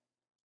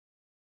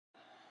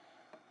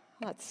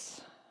Let's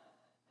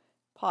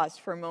pause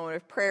for a moment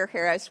of prayer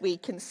here as we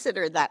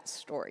consider that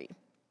story.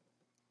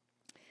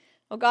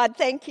 Oh God,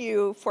 thank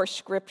you for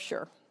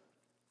Scripture.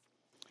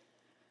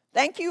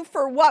 Thank you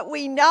for what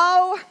we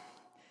know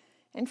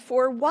and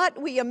for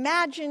what we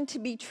imagine to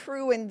be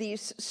true in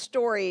these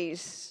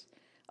stories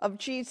of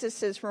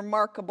Jesus'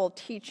 remarkable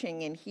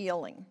teaching and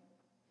healing.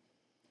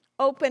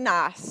 Open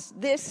us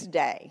this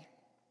day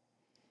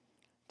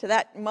to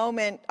that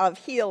moment of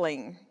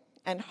healing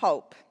and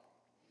hope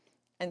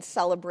and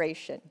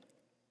celebration.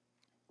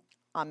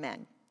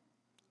 Amen.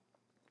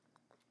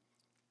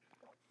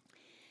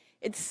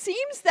 It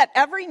seems that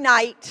every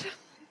night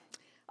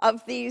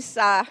of these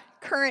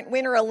current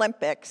Winter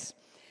Olympics,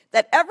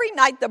 that every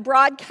night the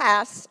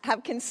broadcasts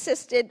have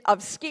consisted of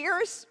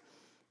skiers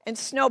and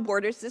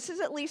snowboarders, this is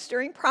at least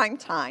during prime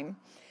time,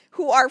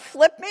 who are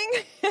flipping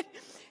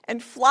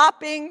and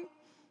flopping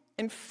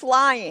and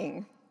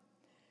flying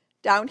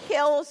down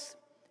hills,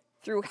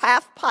 through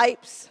half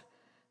pipes,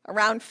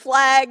 around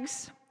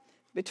flags,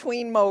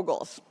 between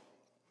moguls.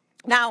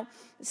 Now,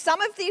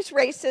 some of these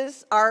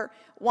races are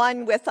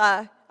won with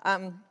a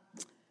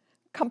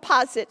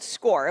composite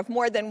score of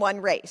more than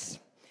one race.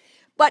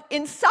 But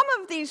in some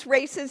of these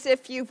races,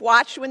 if you've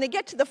watched, when they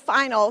get to the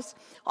finals,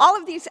 all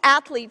of these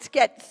athletes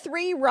get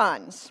 3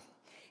 runs,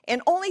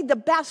 and only the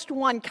best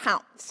one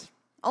counts.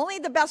 Only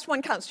the best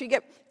one counts. So you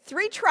get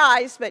 3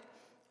 tries, but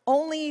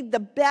only the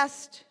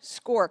best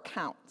score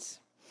counts.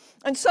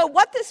 And so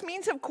what this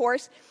means, of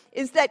course,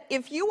 is that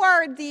if you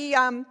are the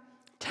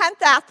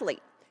 10th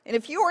athlete, and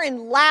if you are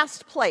in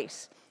last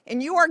place,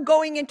 and you are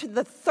going into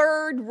the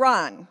 3rd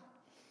run,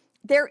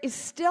 there is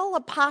still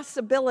a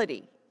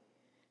possibility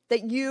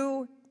that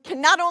you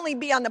can not only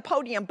be on the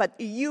podium, but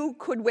you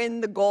could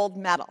win the gold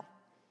medal.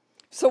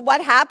 So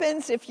what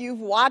happens if you've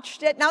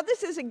watched it? Now,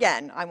 this is,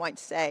 again, I might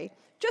say,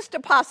 just a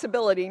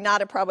possibility,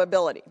 not a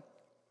probability.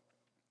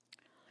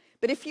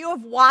 But if you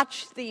have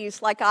watched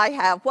these like I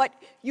have, what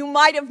you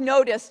might have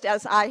noticed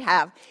as I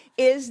have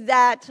is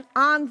that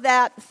on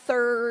that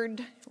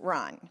 3rd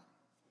run,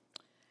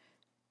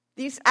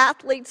 these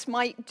athletes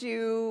might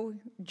do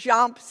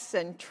jumps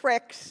and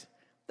tricks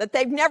that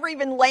they've never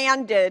even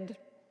landed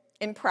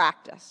in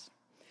practice.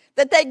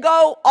 That they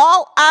go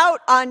all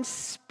out on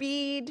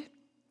speed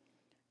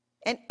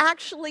and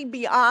actually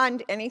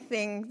beyond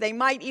anything they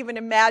might even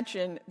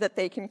imagine that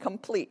they can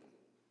complete.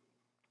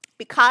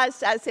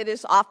 Because, as it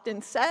is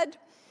often said,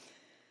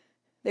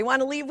 they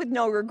want to leave with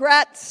no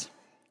regrets.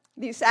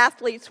 These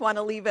athletes want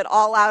to leave it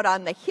all out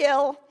on the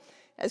hill.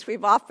 As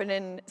we've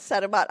often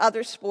said about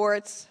other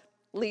sports,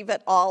 leave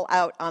it all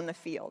out on the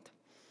field.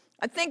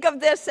 I think of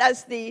this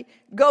as the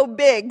go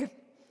big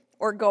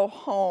or go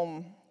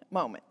home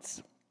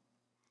moments.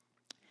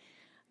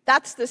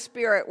 That's the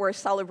spirit we're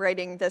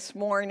celebrating this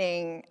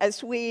morning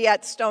as we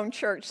at Stone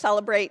Church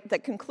celebrate the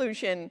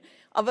conclusion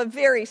of a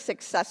very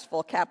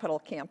successful capital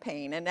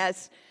campaign. And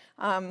as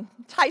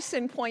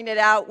Tyson pointed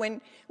out,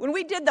 when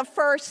we did the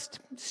first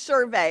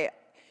survey,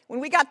 when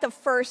we got the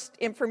first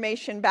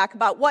information back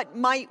about what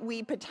might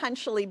we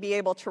potentially be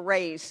able to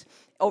raise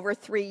over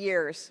 3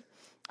 years,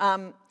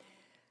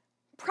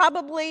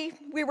 probably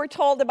we were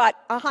told about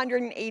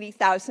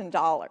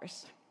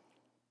 $180,000.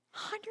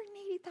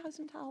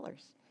 $180,000.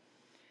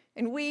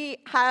 And we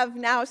have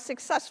now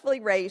successfully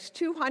raised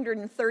over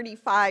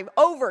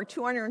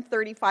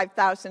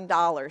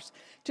 $235,000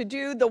 to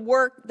do the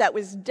work that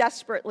was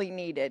desperately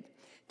needed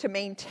to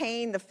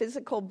maintain the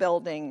physical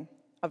building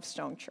of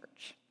Stone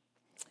Church.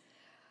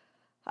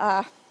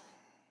 A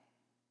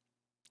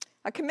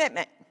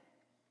commitment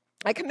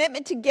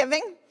to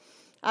giving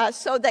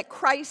so that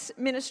Christ's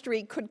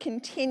ministry could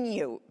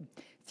continue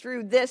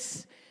through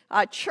this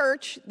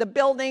church, the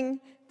building,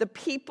 the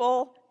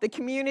people, the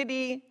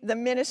community, the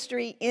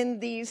ministry in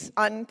these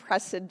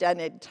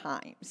unprecedented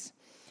times.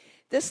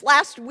 This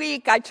last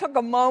week, I took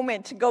a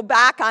moment to go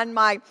back in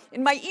my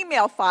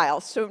email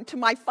files, so to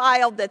my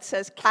file that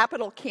says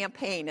Capital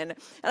Campaign, and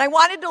I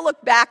wanted to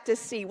look back to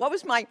see what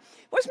was my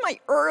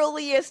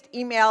earliest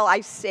email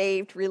I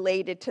saved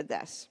related to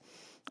this.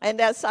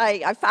 And as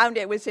I found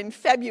it was in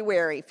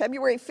February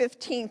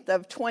 15th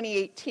of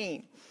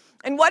 2018.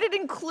 And what it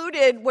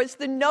included was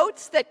the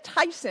notes that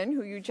Tyson,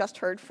 who you just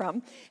heard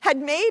from, had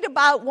made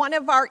about one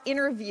of our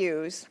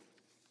interviews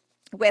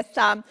with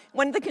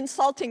one of the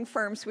consulting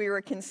firms we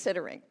were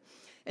considering.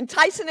 And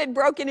Tyson had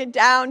broken it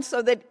down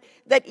so that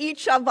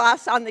each of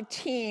us on the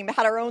team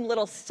had our own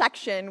little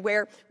section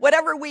where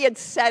whatever we had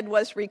said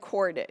was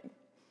recorded.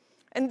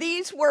 And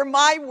these were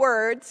my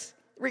words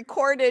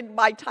recorded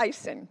by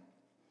Tyson.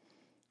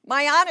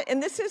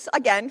 And this is,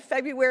 again,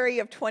 February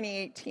of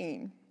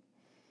 2018.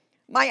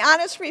 My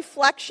honest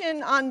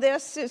reflection on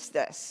this is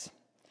this.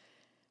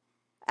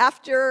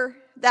 After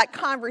that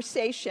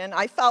conversation,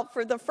 I felt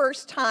for the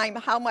first time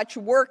how much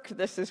work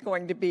this is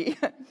going to be,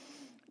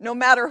 no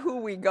matter who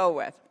we go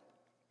with.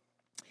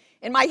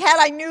 In my head,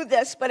 I knew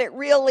this, but it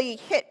really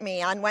hit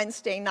me on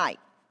Wednesday night.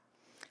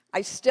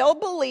 I still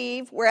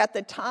believe we're at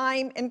the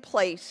time and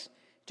place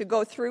to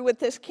go through with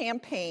this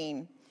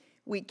campaign.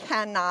 We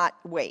cannot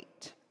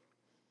wait.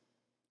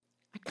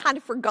 I'd kind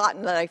of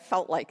forgotten that I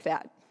felt like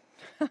that.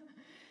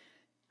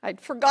 I'd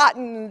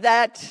forgotten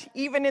that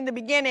even in the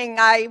beginning,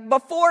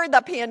 before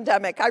the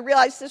pandemic, I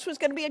realized this was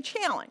going to be a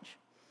challenge.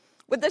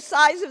 With the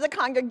size of the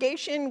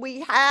congregation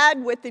we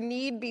had, with the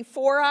need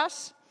before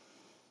us,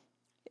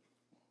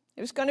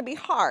 it was going to be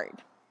hard,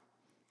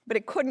 but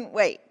it couldn't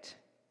wait.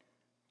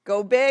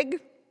 Go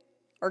big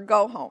or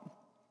go home.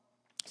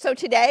 So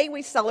today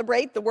we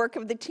celebrate the work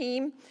of the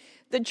team,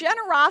 the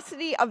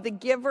generosity of the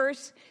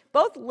givers,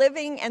 both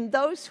living and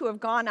those who have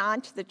gone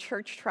on to the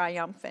church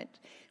triumphant.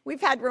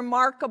 We've had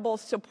remarkable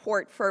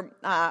support for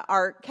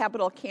our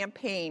capital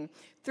campaign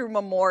through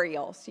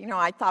memorials. You know,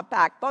 I thought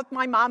back, both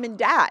my mom and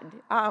dad,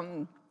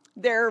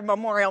 their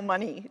memorial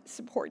money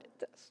supported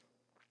this.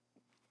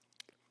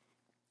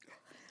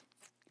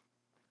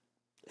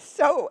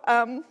 So,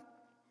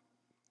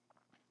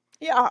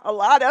 yeah, a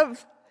lot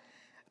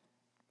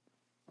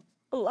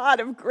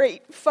of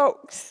great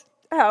folks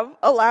have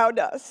allowed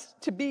us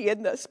to be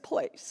in this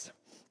place.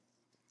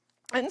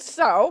 And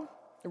so,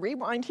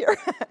 rewind here.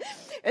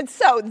 And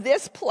so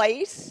this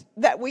place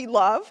that we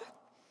love,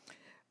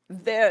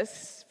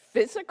 this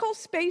physical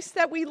space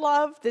that we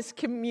love, this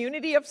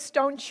community of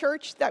Stone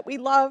Church that we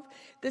love,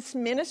 this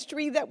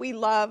ministry that we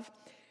love,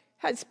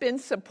 has been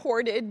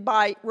supported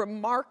by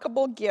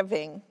remarkable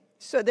giving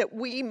so that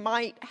we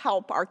might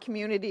help our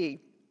community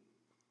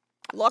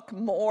look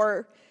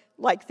more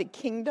like the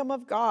kingdom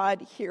of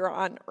God here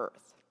on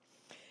earth.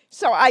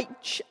 So I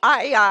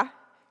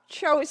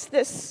chose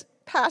this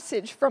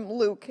passage from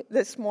Luke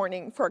this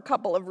morning for a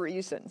couple of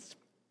reasons.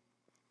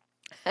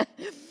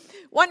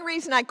 One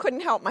reason I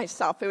couldn't help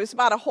myself, it was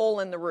about a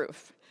hole in the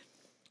roof.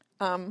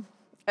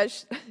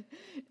 As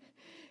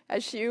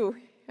you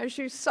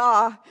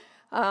saw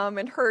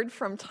and heard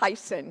from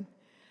Tyson,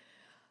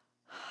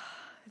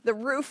 the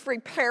roof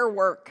repair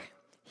work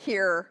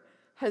here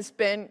has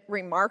been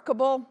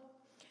remarkable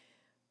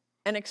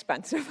and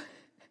expensive.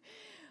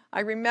 I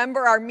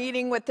remember our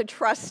meeting with the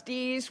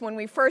trustees when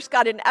we first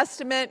got an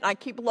estimate, and I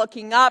keep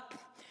looking up,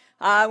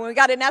 when we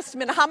got an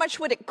estimate of how much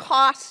would it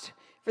cost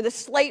for the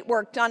slate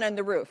work done on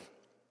the roof.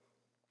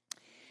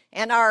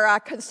 And our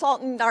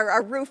consultant,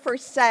 our roofer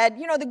said,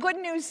 you know, the good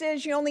news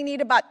is you only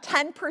need about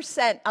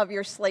 10% of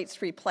your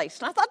slates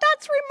replaced. And I thought,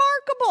 that's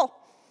remarkable.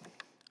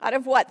 Out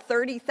of what,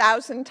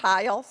 30,000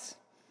 tiles?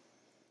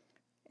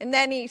 And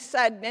then he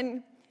said,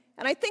 and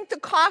I think the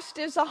cost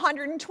is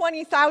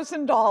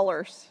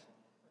 $120,000.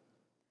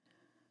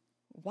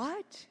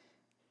 What?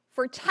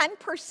 For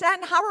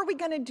 10%? How are we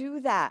going to do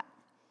that?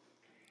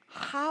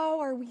 How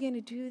are we going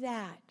to do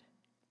that?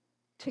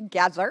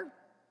 Together.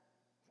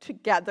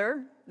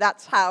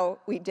 That's how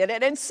we did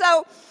it. And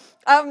so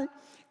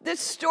this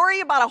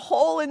story about a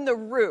hole in the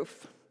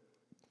roof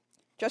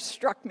just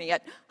struck me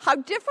at how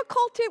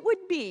difficult it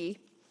would be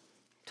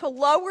to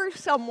lower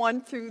someone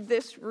through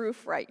this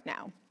roof right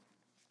now.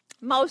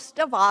 Most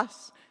of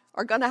us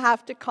are going to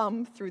have to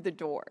come through the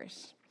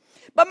doors.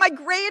 But my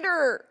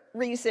greater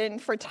reason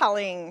for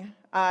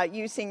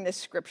using this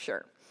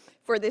scripture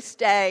for this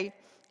day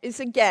is,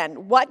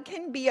 again, what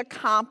can be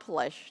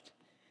accomplished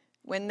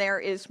when there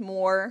is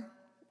more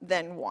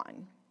than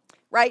one,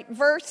 right?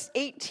 Verse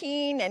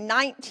 18 and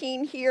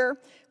 19 here,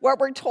 what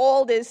we're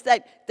told is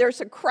that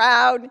there's a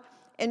crowd,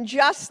 and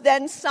just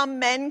then some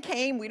men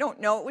came. We don't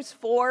know it was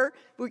four.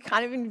 We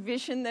kind of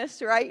envision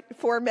this, right?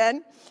 4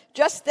 men.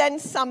 Just then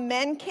some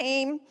men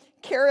came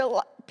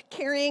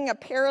carrying a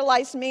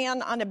paralyzed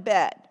man on a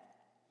bed.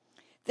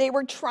 They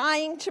were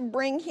trying to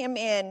bring him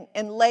in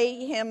and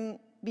lay him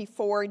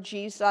before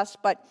Jesus,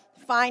 but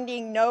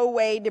finding no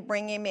way to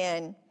bring him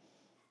in,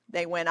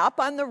 they went up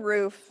on the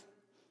roof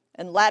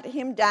and let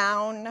him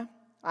down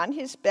on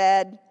his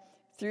bed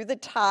through the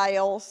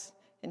tiles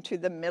into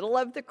the middle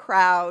of the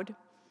crowd,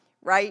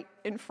 right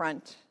in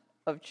front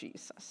of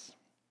Jesus.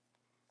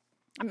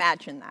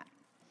 Imagine that.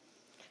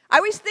 I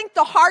always think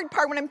the hard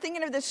part when I'm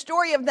thinking of the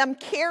story of them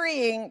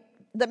carrying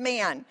the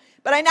man,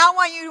 but I now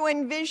want you to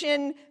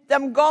envision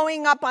them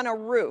going up on a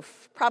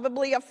roof,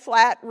 probably a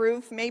flat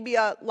roof, maybe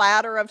a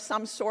ladder of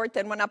some sort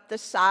that went up the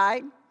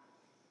side.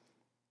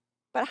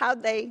 But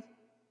how'd they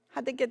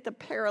get the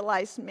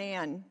paralyzed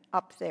man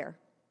up there?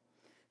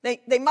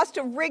 They must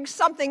have rigged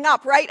something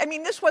up, right? I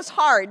mean, this was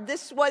hard.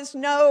 This was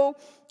no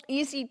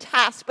easy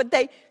task, but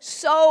they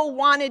so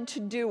wanted to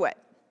do it.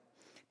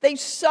 They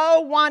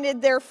so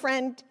wanted their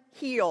friend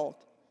healed,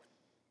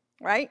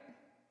 right?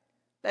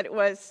 That it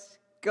was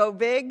go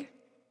big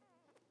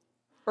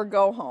or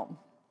go home.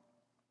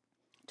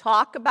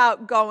 Talk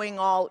about going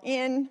all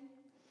in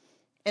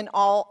and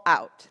all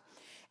out.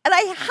 And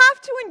I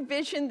have to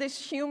envision this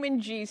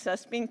human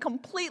Jesus being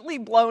completely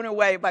blown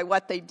away by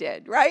what they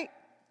did, right?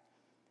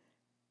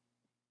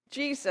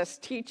 Jesus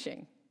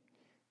teaching,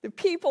 the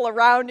people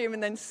around him,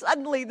 and then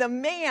suddenly the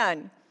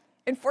man.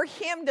 And for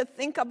him to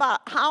think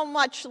about how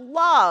much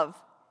love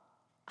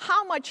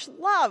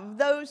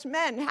those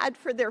men had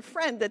for their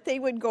friend, that they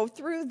would go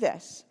through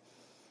this.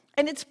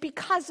 And it's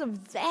because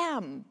of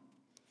them.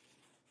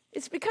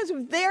 It's because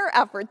of their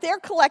effort, their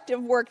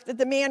collective work, that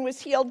the man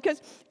was healed.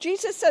 Because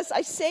Jesus says,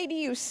 I say to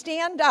you,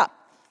 stand up,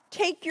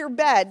 take your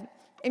bed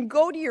and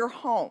go to your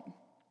home.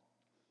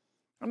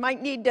 I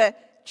might need to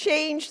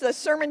change the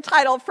sermon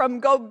title from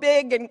Go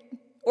Big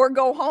or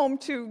Go Home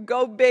to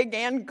Go Big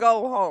and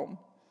Go Home,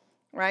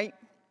 right?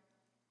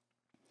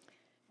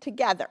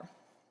 Together.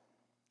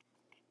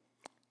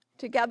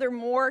 Together,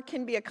 more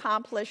can be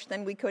accomplished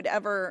than we could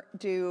ever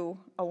do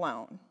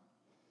alone.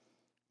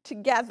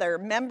 Together,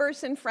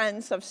 members and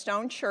friends of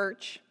Stone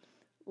Church,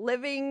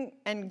 living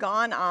and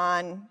gone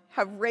on,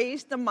 have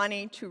raised the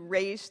money to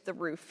raise the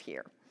roof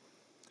here,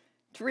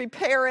 to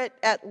repair it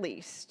at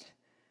least,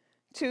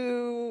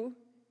 to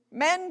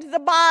mend the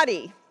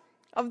body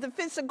of the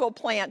physical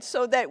plant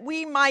so that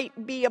we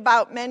might be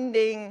about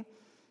mending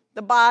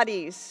the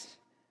bodies,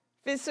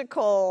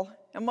 physical,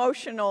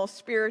 emotional,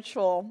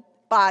 spiritual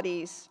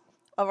bodies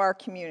of our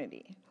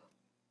community.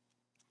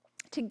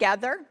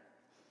 Together,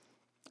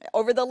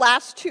 over the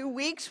last 2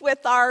 weeks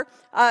with our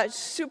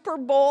Super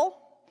Bowl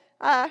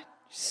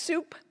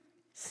soup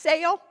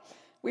sale,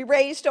 we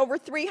raised over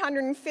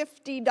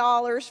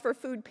 $350 for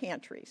food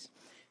pantries.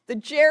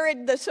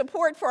 The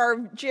support for our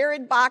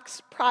Jared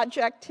Box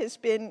project has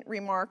been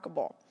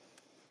remarkable.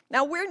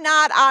 Now, we're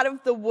not out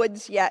of the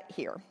woods yet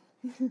here.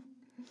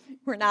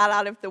 We're not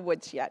out of the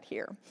woods yet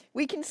here.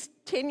 We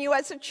continue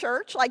as a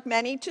church, like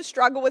many, to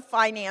struggle with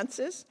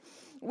finances.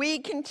 We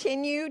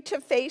continue to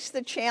face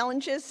the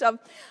challenges of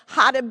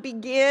how to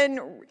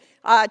begin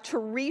to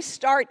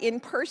restart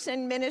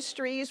in-person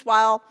ministries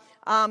while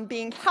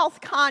being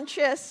health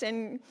conscious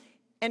and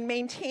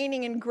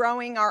maintaining and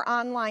growing our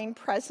online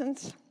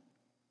presence.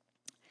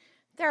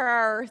 There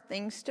are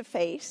things to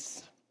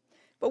face,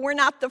 but we're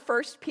not the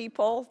first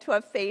people to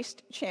have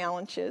faced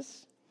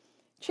challenges.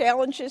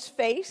 Challenges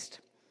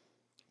faced,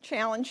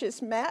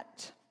 challenges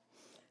met,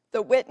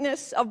 the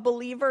witness of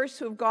believers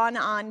who have gone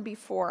on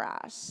before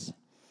us.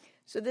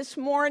 So this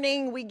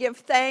morning we give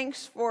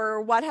thanks for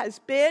what has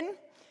been,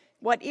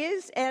 what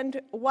is,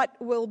 and what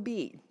will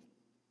be.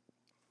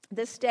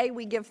 This day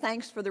we give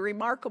thanks for the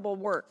remarkable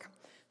work,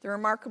 the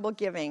remarkable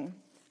giving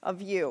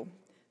of you,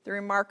 the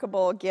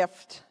remarkable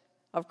gift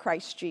of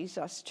Christ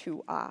Jesus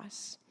to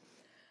us.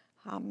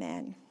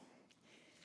 Amen.